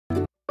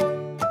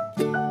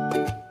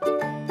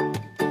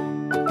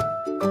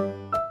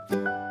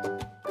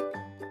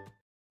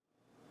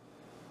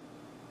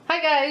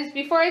guys,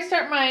 before I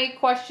start my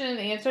question and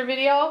answer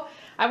video,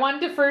 I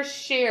wanted to first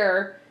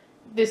share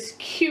this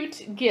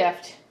cute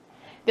gift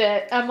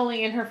that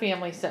Emily and her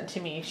family sent to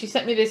me. She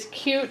sent me this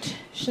cute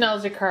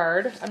Schnauzer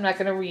card. I'm not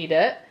going to read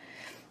it.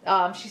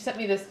 She sent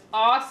me this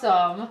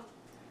awesome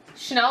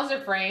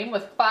Schnauzer frame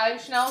with 5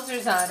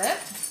 Schnauzers on it.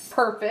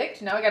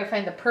 Perfect. Now I got to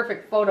find the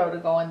perfect photo to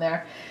go in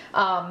there.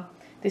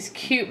 This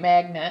cute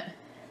magnet.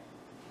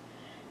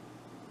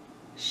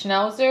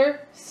 Schnauzer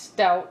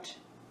Stout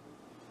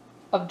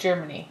of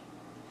Germany.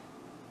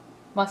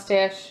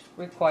 Mustache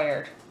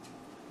required.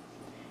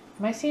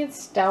 Am I saying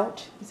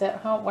stout? Is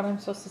that how what I'm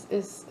supposed to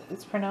is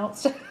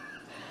pronounced?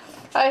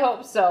 I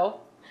hope so.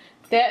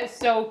 That is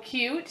so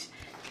cute.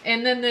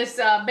 And then this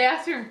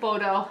bathroom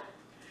photo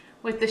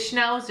with the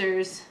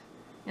Schnauzers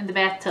in the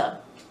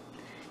bathtub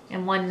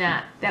and one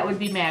not. That would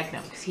be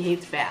Magnum because he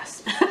hates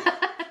baths.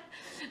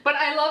 But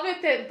I love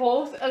it that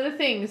both of the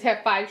things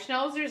have 5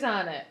 Schnauzers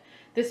on it.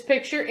 This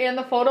picture and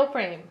the photo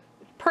frame.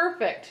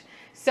 Perfect.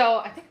 So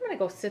I think I'm going to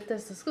go sit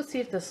this. Let's go see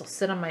if this will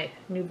sit on my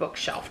new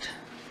bookshelf.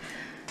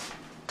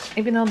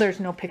 Even though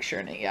there's no picture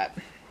in it yet.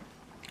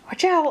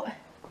 Watch out.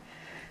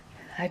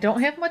 I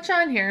don't have much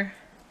on here.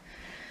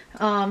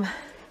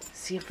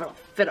 See if it'll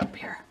fit up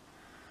here.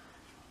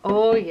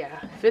 Oh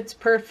yeah, fits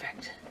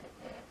perfect.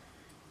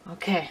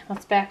 Okay,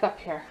 let's back up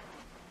here.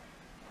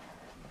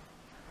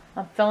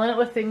 I'm filling it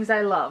with things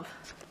I love.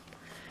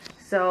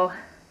 So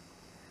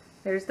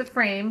there's the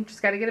frame.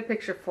 Just got to get a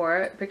picture for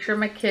it. Picture of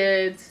my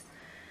kids.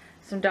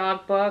 Some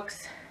dog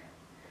books.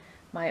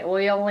 My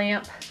oil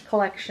lamp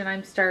collection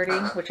I'm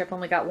starting, which I've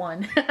only got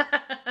one.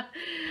 I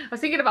was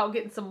thinking about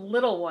getting some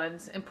little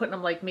ones and putting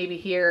them like maybe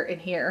here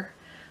and here.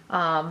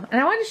 And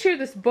I wanted to share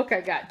this book I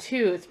got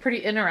too. It's pretty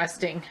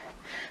interesting.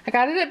 I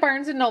got it at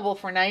Barnes & Noble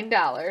for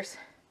 $9.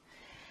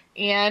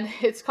 And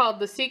it's called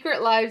The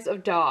Secret Lives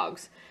of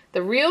Dogs.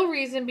 The Real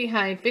Reason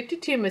Behind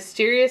 52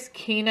 Mysterious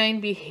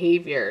Canine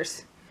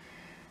Behaviors.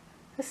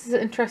 This is an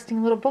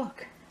interesting little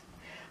book.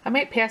 I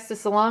might pass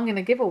this along in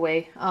a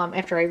giveaway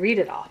after I read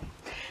it all.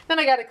 Then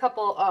I got a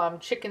couple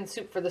Chicken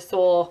Soup for the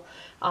Soul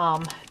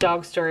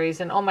dog stories.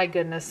 And oh my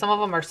goodness, some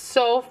of them are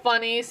so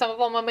funny. Some of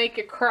them will make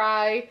you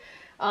cry.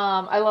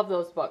 I love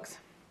those books.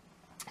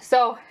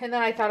 So, and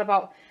then I thought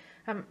about,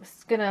 I'm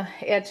going to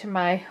add to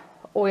my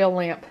oil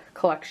lamp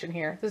collection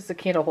here. This is a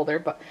candle holder,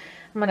 but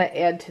I'm going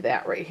to add to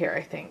that right here,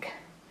 I think.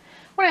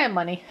 When I have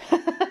money.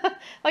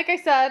 Like I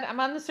said, I'm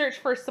on the search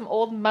for some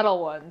old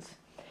metal ones.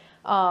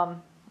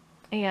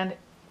 And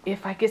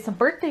if I get some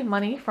birthday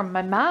money from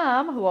my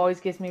mom, who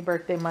always gives me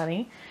birthday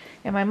money,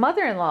 and my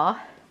mother-in-law,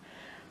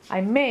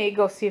 I may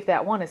go see if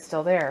that one is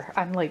still there.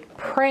 I'm like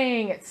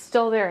praying it's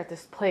still there at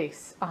this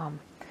place.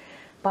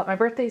 But my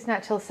birthday's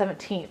not till the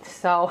 17th,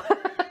 so.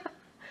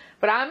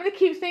 But I'm going to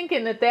keep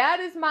thinking that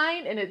that is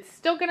mine, and it's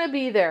still going to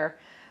be there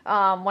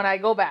when I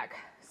go back.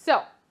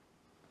 So,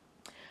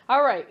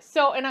 all right.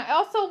 So, and I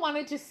also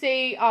wanted to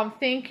say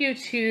thank you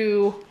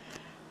to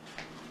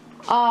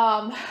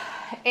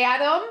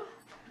Adam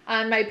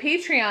on my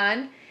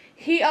Patreon.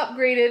 He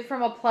upgraded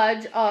from a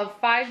pledge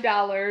of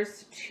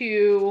 $5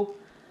 to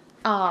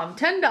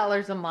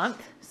 $10 a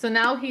month. So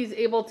now he's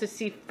able to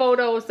see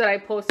photos that I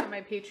post on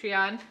my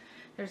Patreon.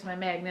 There's my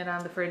magnet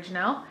on the fridge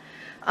now.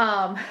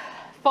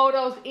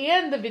 Photos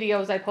and the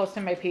videos I post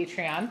on my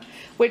Patreon,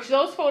 which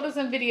those photos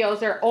and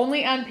videos are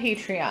only on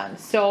Patreon.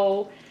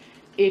 So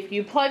if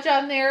you pledge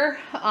on there,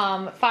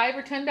 $5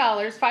 or $10,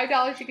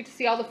 $5 you get to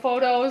see all the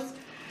photos.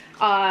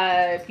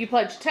 If you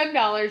pledge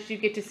 $10, you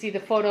get to see the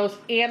photos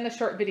and the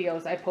short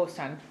videos I post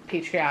on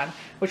Patreon,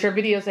 which are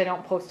videos I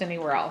don't post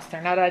anywhere else.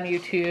 They're not on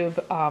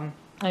YouTube,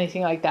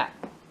 anything like that.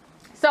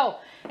 So,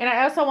 and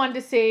I also wanted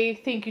to say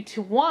thank you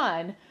to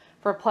Juan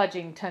for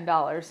pledging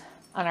 $10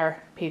 on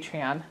our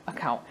Patreon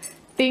account.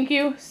 Thank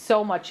you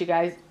so much, you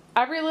guys.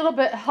 Every little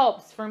bit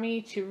helps for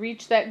me to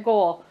reach that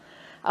goal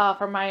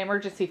for my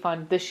emergency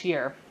fund this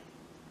year.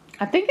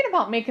 I'm thinking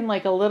about making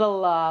like a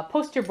little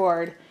poster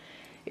board,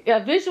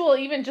 a visual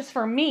even just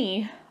for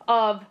me,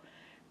 of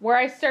where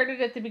I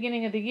started at the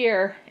beginning of the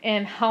year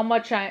and how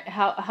much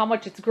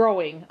it's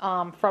growing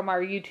from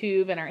our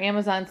YouTube and our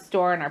Amazon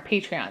store and our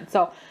Patreon.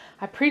 So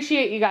I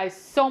appreciate you guys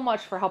so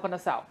much for helping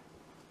us out.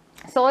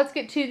 So let's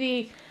get to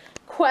the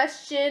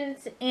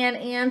questions and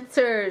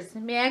answers.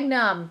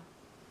 Magnum,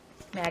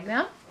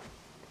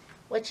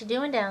 what you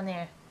doing down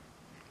there?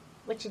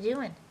 What you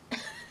doing?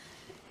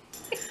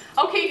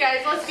 Okay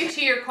guys, let's get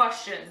to your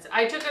questions.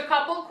 I took a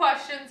couple of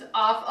questions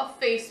off of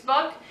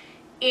Facebook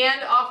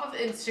and off of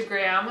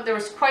Instagram. There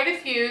was quite a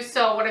few,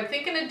 so what I'm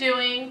thinking of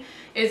doing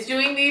is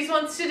doing these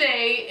ones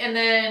today and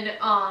then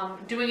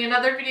doing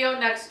another video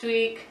next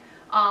week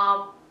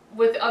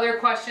with other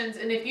questions.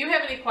 And if you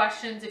have any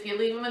questions, if you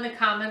leave them in the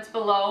comments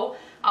below,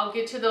 I'll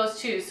get to those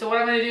too. So what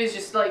I'm going to do is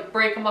just like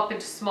break them up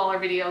into smaller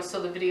videos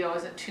so the video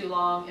isn't too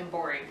long and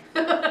boring.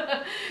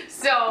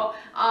 So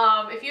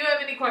if you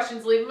have any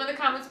questions, leave them in the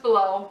comments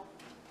below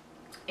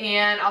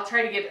and I'll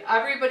try to get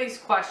everybody's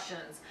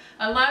questions.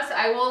 Unless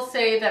I will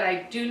say that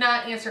I do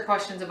not answer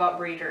questions about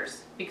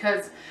breeders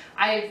because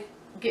I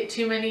get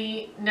too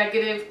many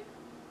negative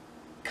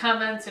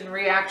comments and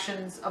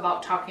reactions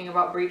about talking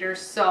about breeders.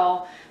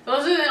 So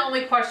those are the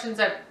only questions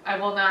I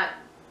will not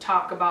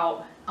talk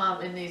about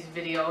in these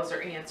videos,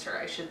 or answer,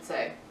 I should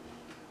say.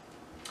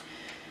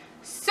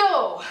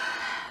 So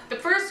the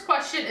first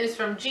question is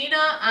from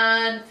Gina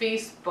on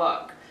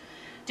Facebook.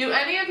 Do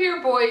any of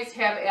your boys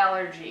have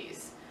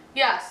allergies?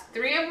 Yes,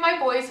 3 of my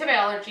boys have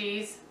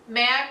allergies,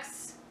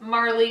 Max,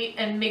 Marley,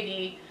 and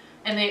Miggy,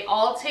 and they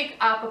all take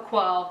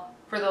Apoquel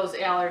for those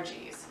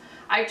allergies.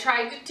 I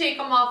tried to take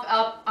them off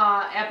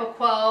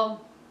Apoquel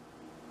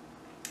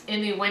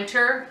in the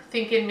winter,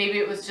 thinking maybe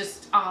it was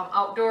just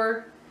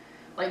outdoor,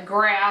 like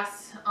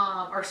grass,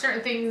 or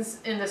certain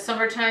things in the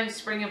summertime,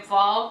 spring and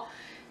fall,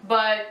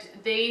 but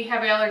they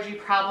have allergy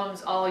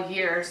problems all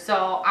year,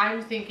 so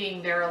I'm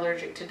thinking they're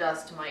allergic to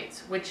dust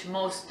mites, which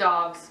most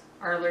dogs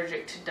are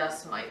allergic to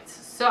dust mites.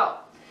 So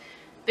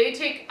they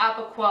take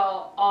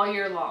Apoquel all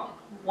year long,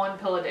 1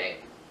 pill a day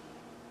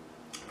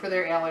for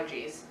their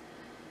allergies.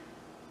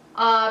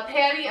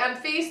 Patty on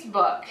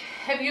Facebook,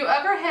 have you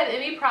ever had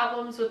any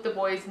problems with the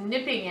boys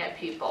nipping at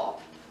people?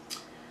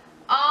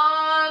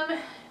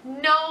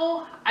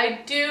 No, I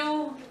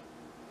do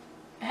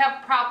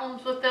have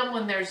problems with them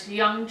when there's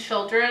young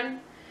children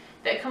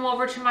that come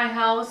over to my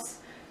house.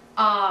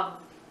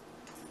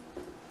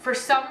 For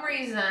some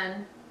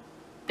reason,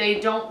 they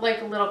don't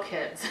like little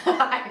kids.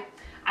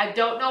 I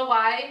don't know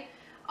why.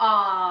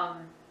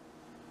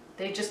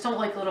 They just don't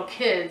like little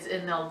kids,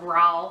 and they'll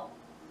growl.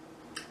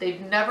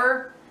 They've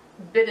never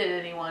bitten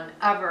anyone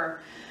ever,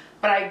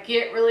 but I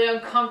get really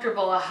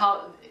uncomfortable at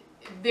how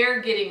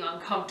they're getting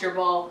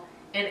uncomfortable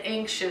and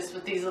anxious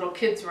with these little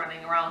kids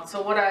running around.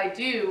 So what I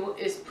do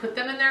is put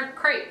them in their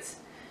crates,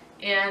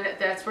 and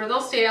that's where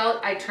they'll stay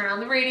out. I turn on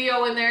the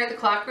radio in there, the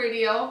clock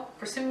radio,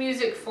 for some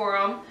music for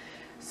them,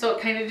 so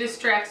it kind of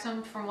distracts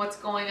them from what's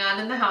going on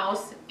in the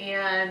house,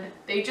 and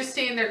they just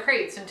stay in their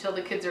crates until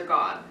the kids are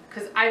gone,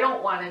 because I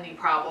don't want any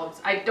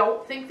problems. I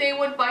don't think they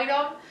would bite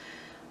them,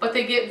 but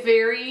they get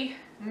very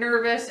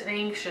nervous and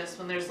anxious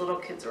when there's little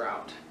kids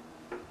around.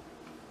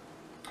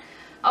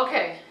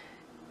 Okay,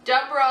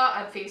 Deborah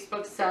on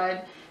Facebook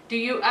said, do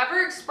you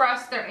ever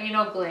express their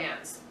anal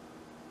glands?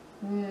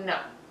 No,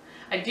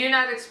 I do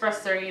not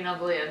express their anal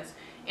glands,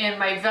 and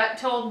my vet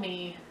told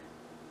me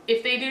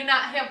if they do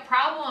not have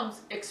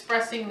problems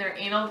expressing their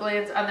anal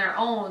glands on their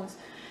own,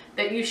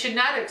 that you should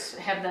not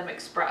have them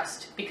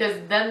expressed, because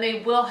then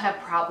they will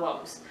have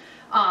problems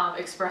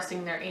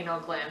expressing their anal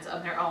glands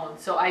on their own.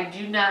 So I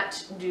do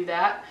not do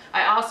that.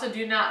 I also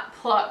do not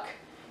pluck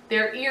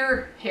their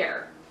ear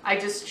hair. I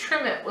just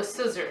trim it with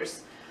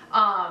scissors,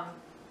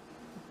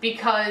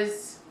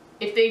 because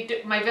if they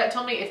do, my vet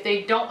told me if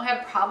they don't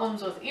have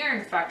problems with ear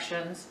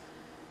infections,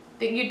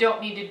 that you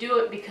don't need to do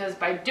it, because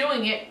by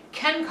doing it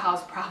can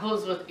cause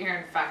problems with ear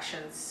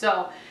infections.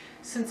 So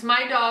since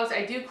my dogs,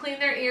 I do clean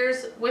their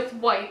ears with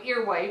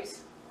ear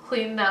wipes,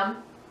 clean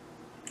them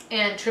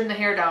and trim the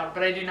hair down,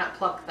 but I do not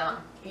pluck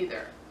them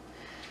either.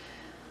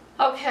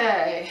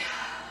 Okay,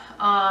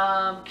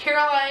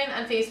 Caroline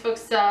on Facebook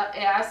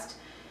asked,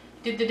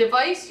 did the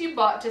device you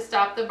bought to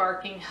stop the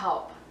barking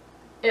help?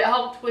 It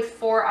helped with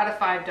 4 out of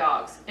 5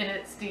 dogs, and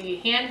it's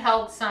the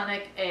Handheld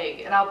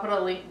Egg, and I'll put a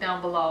link down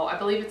below. I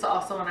believe it's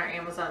also on our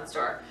Amazon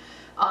store.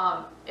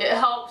 It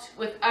helped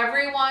with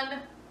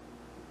everyone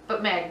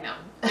but Magnum.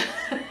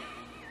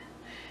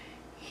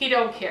 He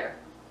don't care.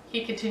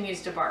 He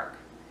continues to bark.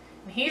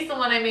 And he's the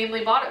one I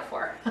mainly bought it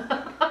for.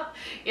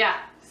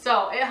 Yeah,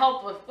 so it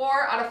helped with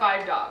 4 out of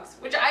 5 dogs,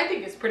 which I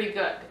think is pretty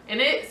good. And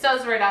it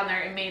says right on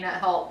there, it may not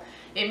help.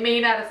 It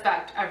may not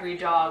affect every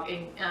dog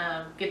and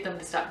get them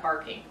to stop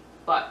barking.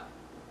 But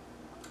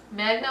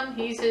Magnum,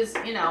 he's his,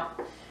 you know,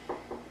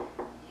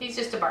 he's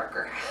just a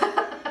barker.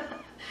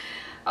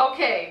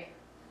 Okay,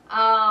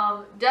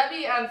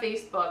 Debbie on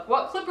Facebook,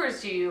 what clippers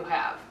do you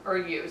have or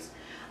use?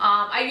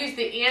 I use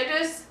the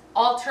Andis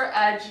Ultra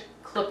Edge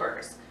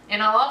clippers,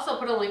 and I'll also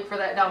put a link for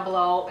that down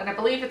below, and I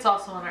believe it's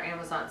also on our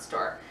Amazon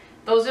store.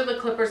 Those are the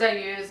clippers I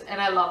use,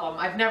 and I love them.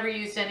 I've never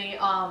used any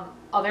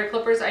other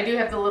clippers. I do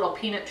have the little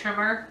peanut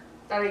trimmer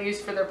that I use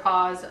for their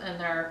paws and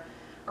their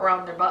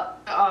around their butt.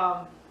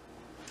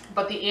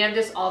 But the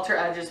Andis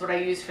Ultra Edge is what I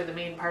use for the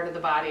main part of the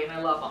body, and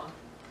I love them.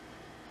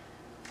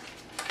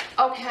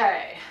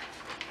 Okay.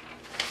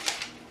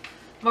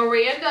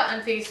 Miranda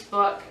on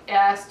Facebook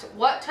asked,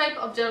 what type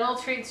of dental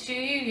treats do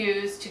you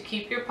use to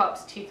keep your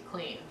pups' teeth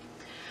clean?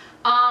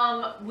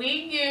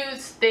 We give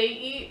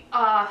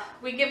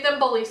them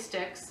bully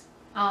sticks.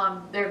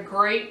 They're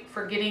great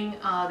for getting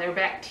their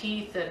back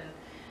teeth, and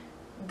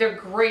they're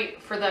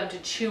great for them to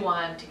chew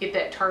on to get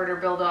that tartar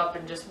build up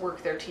and just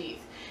work their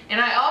teeth. And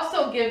I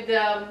also give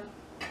them,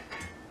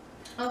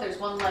 oh, there's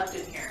one left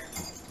in here.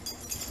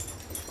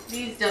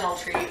 These dental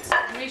treats.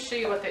 Let me show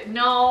you what they,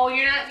 no,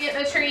 you're not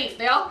getting a treat.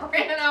 They all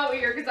ran out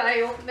here because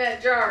I opened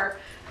that jar.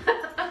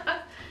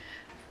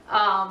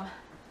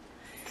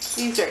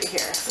 These right here,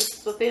 this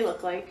is what they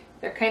look like.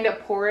 They're kind of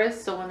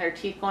porous, so when their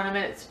teeth go in them,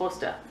 it's supposed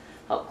to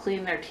help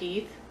clean their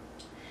teeth.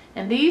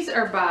 And these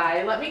are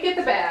by, let me get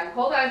the bag.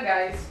 Hold on,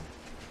 guys.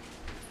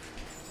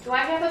 Do I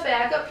have a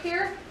bag up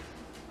here?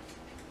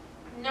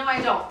 No,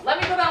 I don't.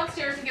 Let me go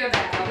downstairs and get a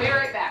bag. I'll be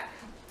right back.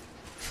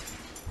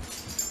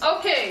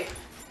 Okay.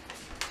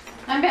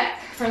 I'm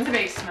back from the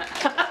basement.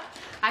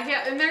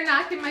 And they're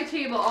knocking my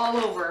table all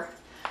over.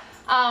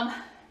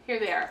 Here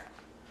they are.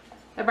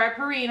 They're by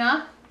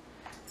Purina,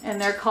 and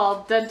they're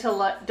called Dental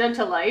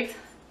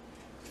Life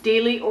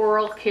Daily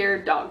Oral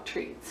Care Dog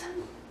Treats.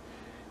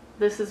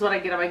 This is what I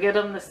get them. I get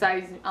them the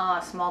size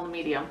small to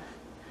medium.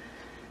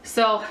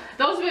 So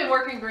those have been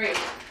working great.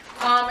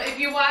 If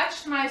you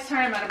watched my,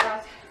 sorry, I'm out of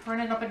breath,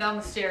 running up and down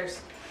the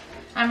stairs.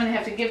 I'm gonna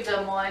have to give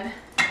them one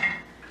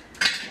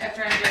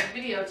after I'm done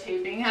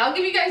videotaping. I'll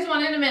give you guys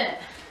one in a minute,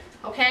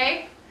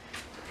 okay?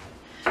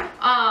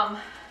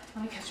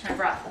 Let me catch my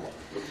breath.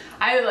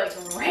 I like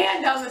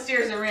ran down the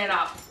stairs and ran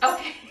up.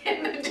 Okay,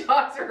 and the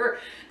dogs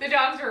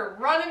were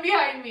running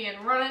behind me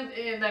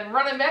and then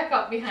running back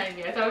up behind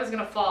me. I thought I was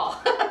gonna fall.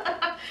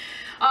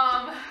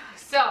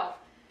 So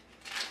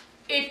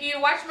if you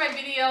watched my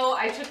video,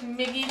 I took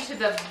Miggy to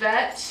the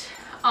vet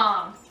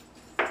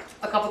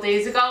a couple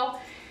days ago,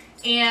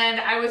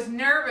 and I was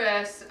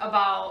nervous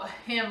about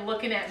him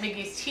looking at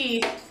Miggy's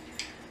teeth,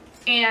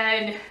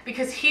 and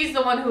because he's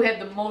the one who had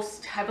the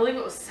most, I believe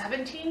it was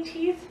 17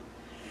 teeth.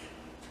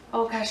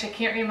 Oh gosh, I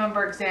can't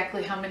remember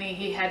exactly how many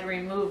he had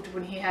removed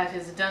when he had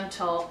his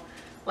dental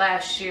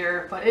last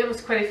year, but it was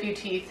quite a few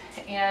teeth,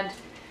 and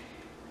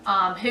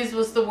his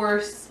was the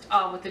worst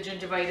with the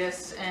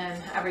gingivitis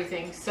and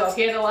everything. So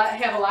he had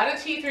have a lot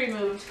of teeth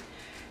removed,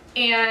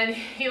 and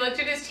he looked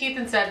at his teeth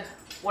and said,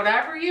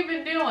 whatever you've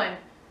been doing,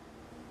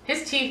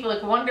 his teeth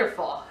look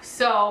wonderful.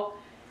 So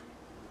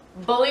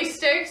bully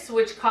sticks,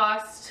 which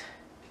cost,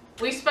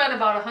 we spend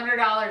about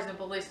 $100 in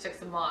bully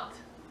sticks a month.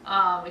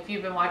 If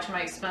you've been watching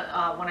my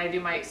when I do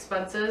my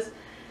expenses,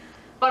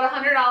 about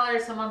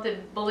 $100 a month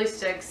in bully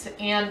sticks,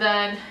 and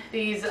then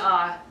these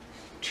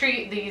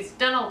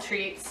dental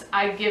treats,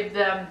 I give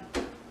them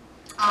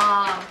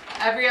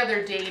every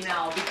other day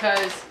now,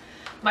 because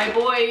my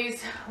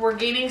boys were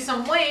gaining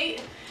some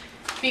weight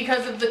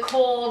because of the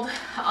cold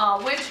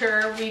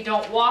winter. We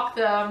don't walk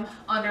them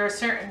under a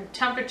certain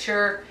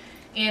temperature,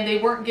 and they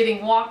weren't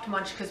getting walked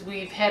much because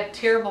we've had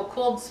terrible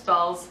cold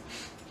spells,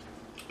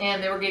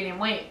 and they were gaining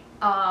weight.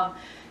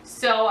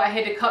 So I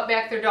had to cut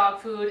back their dog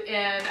food,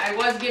 and I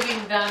was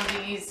giving them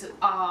these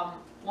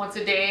once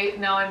a day.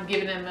 Now I'm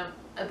giving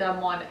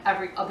them one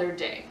every other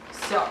day.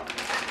 So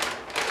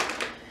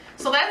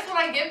that's what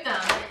I give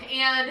them.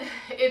 And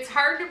it's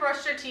hard to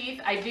brush their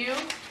teeth. I do,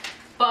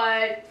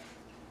 but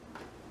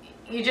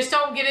you just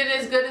don't get it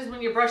as good as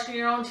when you're brushing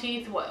your own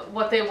teeth,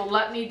 what they will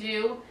let me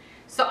do.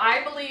 So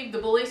I believe the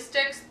bully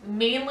sticks,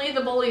 mainly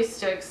the bully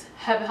sticks,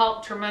 have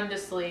helped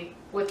tremendously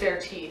with their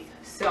teeth.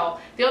 So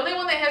the only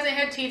one that hasn't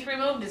had teeth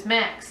removed is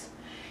Max.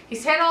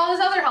 He's had all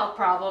his other health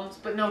problems,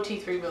 but no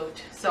teeth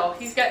removed. So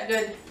he's got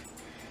good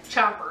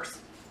chompers.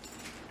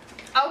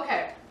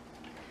 Okay.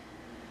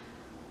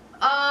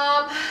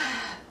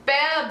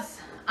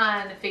 Babs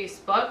on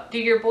Facebook. Do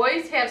your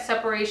boys have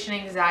separation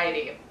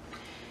anxiety?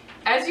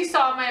 As you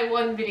saw in my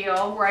one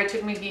video where I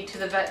took Miggy to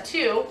the vet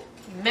too,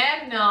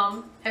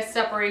 Magnum has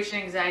separation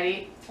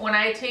anxiety. When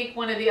I take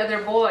one of the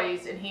other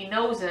boys, and he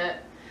knows it,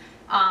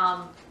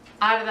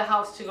 out of the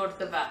house to go to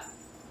the vet,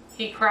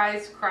 he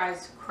cries.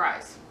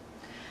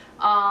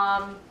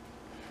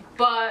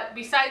 But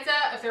besides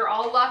that, if they're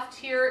all left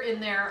here in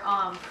their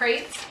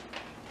crates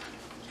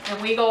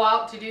and we go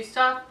out to do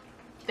stuff,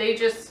 they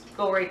just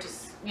go right to,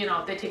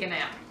 they take a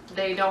nap.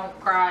 They don't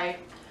cry,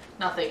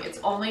 nothing. It's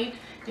only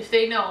if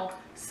they know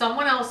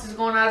someone else is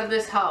going out of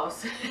this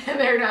house and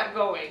they're not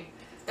going.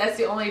 That's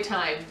the only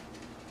time.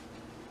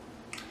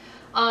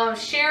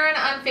 Sharon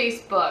on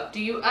Facebook.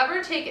 Do you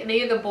ever take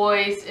any of the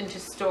boys into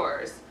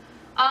stores?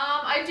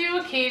 I do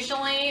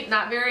occasionally,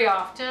 not very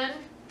often.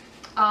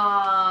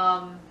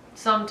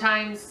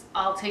 Sometimes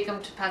I'll take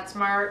them to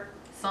PetSmart,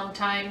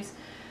 sometimes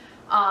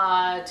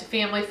to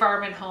Family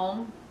Farm and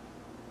Home,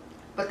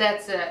 but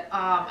that's it.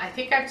 I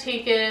think I've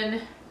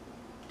taken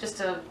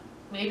just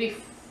maybe,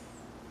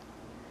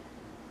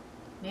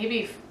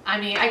 I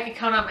mean, I could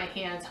count on my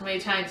hands how many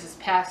times this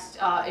past,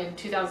 in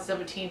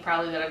 2017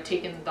 probably, that I've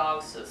taken the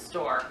dogs to the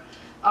store.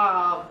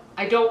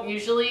 I don't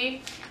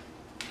usually,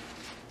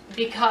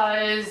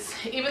 because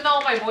even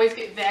though my boys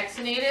get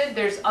vaccinated,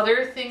 there's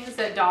other things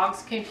that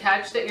dogs can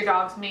catch that your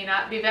dogs may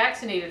not be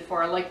vaccinated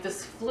for, like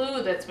this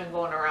flu that's been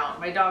going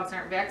around. My dogs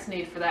aren't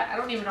vaccinated for that. I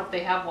don't even know if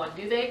they have one,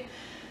 do they?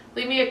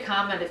 Leave me a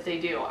comment if they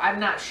do. I'm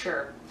not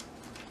sure.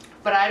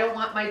 But I don't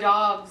want my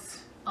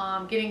dogs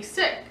getting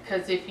sick,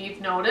 because if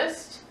you've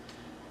noticed,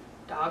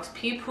 dogs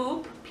pee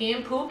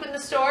and poop in the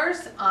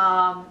stores,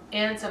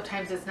 and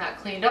sometimes it's not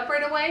cleaned up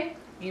right away.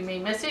 You may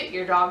miss it,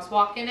 your dogs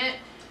walk in it.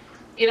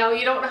 You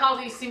don't know how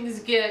these things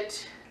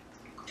get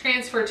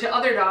transferred to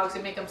other dogs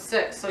and make them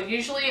sick. So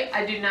usually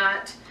I do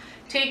not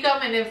take them,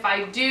 and if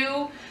I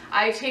do,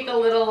 I take a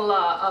little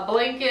a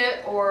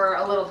blanket or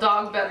a little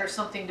dog bed or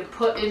something to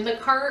put in the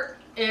cart,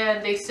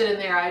 and they sit in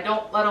there. I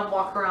don't let them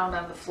walk around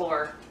on the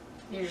floor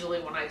usually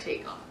when I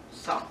take them.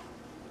 So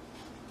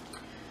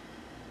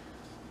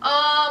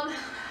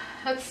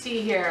let's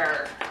see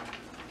here.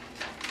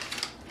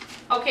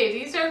 Okay,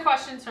 these are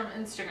questions from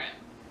Instagram.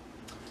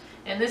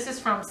 And this is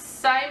from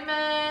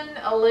Simon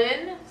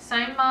Alin.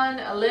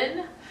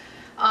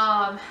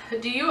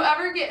 Do you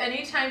ever get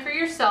any time for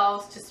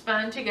yourselves to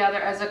spend together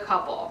as a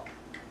couple?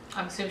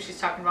 I'm assuming she's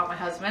talking about my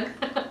husband.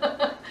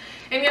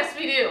 And yes,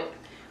 we do.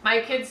 My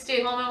kids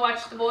stay home and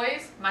watch the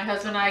boys. My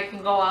husband and I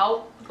can go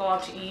out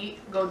to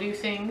eat, go do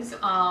things.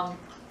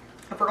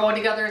 If we're going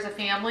together as a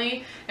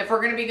family, if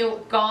we're going to be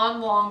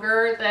gone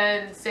longer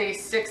than, say,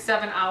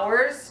 6-7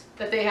 hours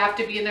that they have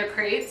to be in their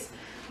crates,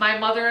 my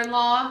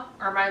mother-in-law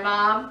or my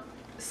mom,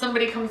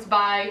 somebody comes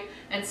by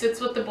and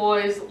sits with the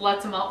boys,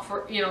 lets them out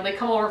for, you know, they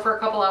come over for a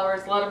couple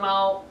hours, let them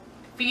out,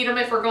 feed them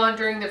if we're gone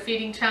during the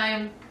feeding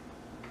time.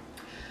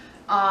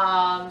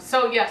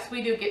 So yes,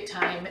 we do get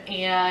time.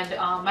 And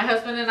my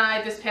husband and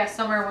I this past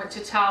summer went to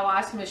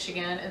Tawas,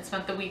 Michigan and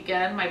spent the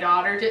weekend. My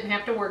daughter didn't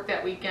have to work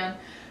that weekend,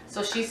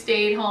 so she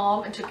stayed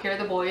home and took care of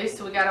the boys.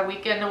 So we got a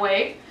weekend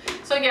away.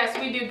 So yes,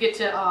 we do get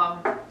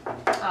to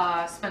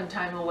spend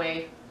time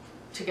away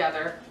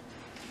together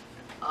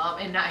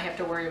and not have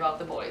to worry about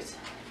the boys.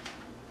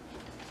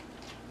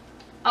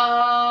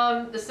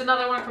 This is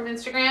another one from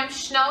Instagram.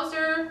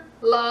 Schnauzer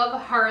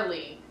Love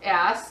Harley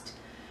asked,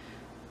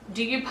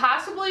 do you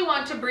possibly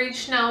want to breed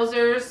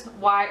Schnauzers?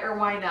 Why or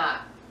why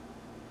not?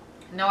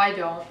 No, I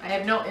don't. I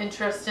have no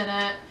interest in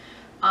it.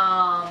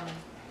 I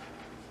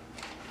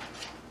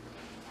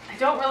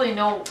don't really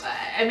know.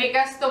 I mean, I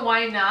guess the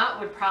why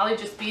not would probably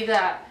just be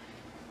that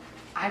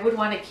I would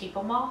want to keep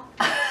them all.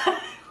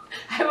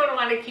 I would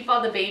want to keep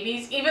all the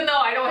babies, even though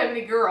I don't have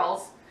any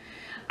girls.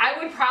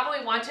 I would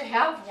probably want to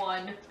have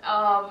one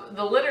of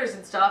the litters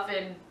and stuff,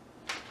 and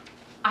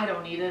I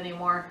don't need it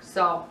anymore.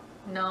 So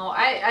no,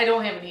 I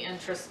don't have any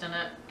interest in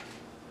it.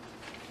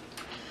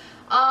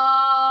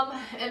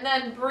 And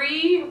then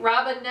Bree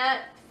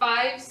Robinette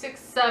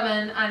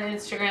 567 on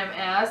Instagram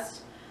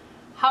asked,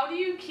 how do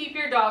you keep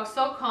your dog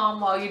so calm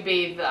while you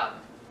bathe them?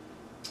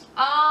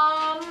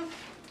 I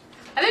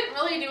didn't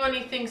really do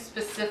anything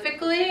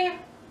specifically.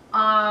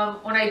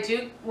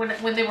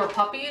 When they were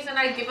puppies and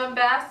I give them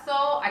baths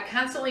though, I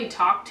constantly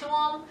talk to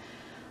them,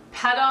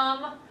 pet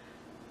them,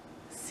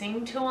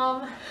 sing to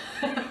them,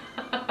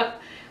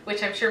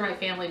 which I'm sure my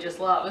family just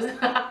loves.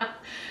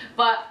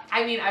 But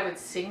I mean, I would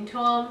sing to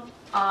them.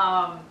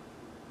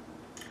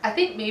 I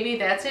think maybe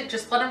that's it.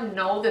 Just let them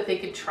know that they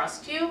could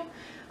trust you.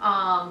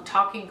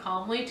 Talking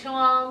calmly to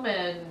them,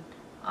 and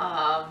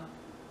I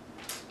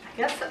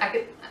guess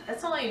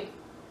that's the only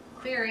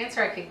clear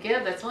answer I could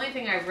give. That's the only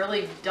thing I've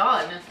really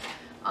done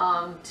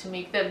to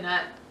make them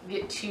not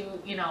get too,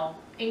 you know,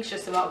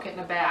 anxious about getting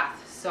a bath.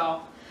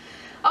 So,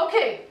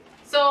 okay,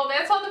 so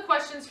that's all the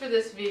questions for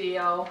this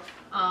video.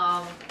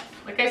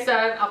 Like I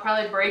said, I'll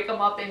probably break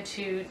them up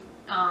into,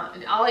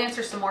 I'll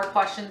answer some more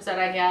questions that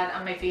I had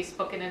on my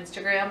Facebook and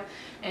Instagram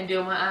and do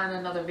them on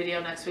another video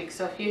next week.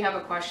 So if you have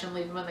a question,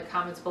 leave them in the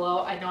comments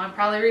below. I know I'm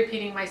probably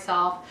repeating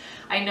myself.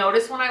 I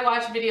notice when I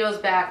watch videos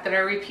back that I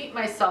repeat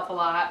myself a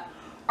lot,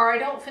 or I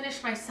don't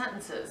finish my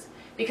sentences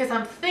because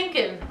I'm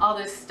thinking all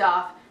this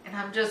stuff and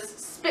I'm just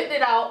spitting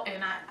it out,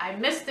 and I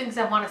miss things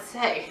I want to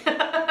say.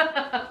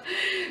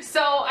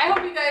 So I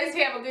hope you guys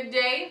have a good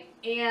day,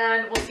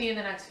 and we'll see you in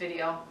the next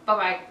video.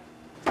 Bye-bye.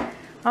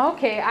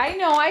 Okay, I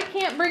know I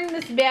can't bring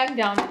this bag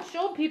down and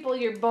show people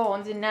your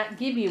bones and not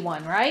give you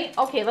one, right?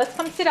 Okay, let's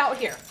come sit out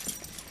here.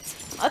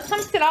 Let's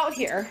come sit out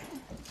here,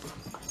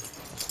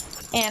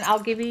 and I'll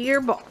give you your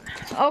bone.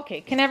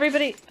 Okay, can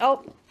everybody,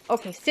 oh,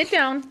 okay, sit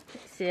down.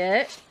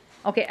 Sit.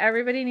 Okay,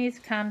 everybody needs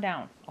to calm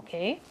down,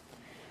 okay?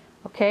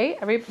 Okay,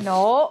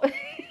 no.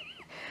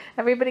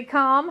 Everybody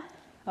calm.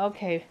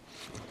 Okay,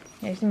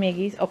 there's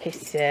Miggy's. Okay,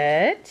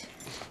 sit.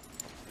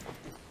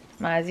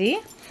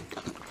 Mozzie.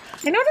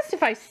 I noticed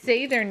if I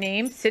say their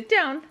name, sit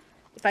down.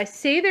 If I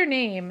say their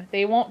name,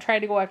 they won't try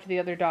to go after the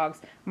other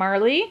dogs.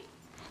 Marley.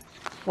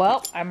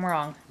 Well, I'm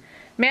wrong.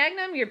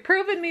 Magnum, you're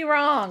proving me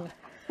wrong.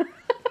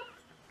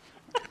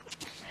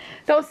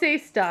 Don't say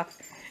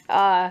stuff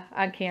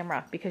on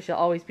camera because you'll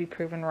always be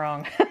proven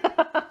wrong.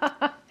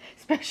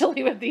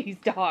 Especially with these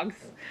dogs.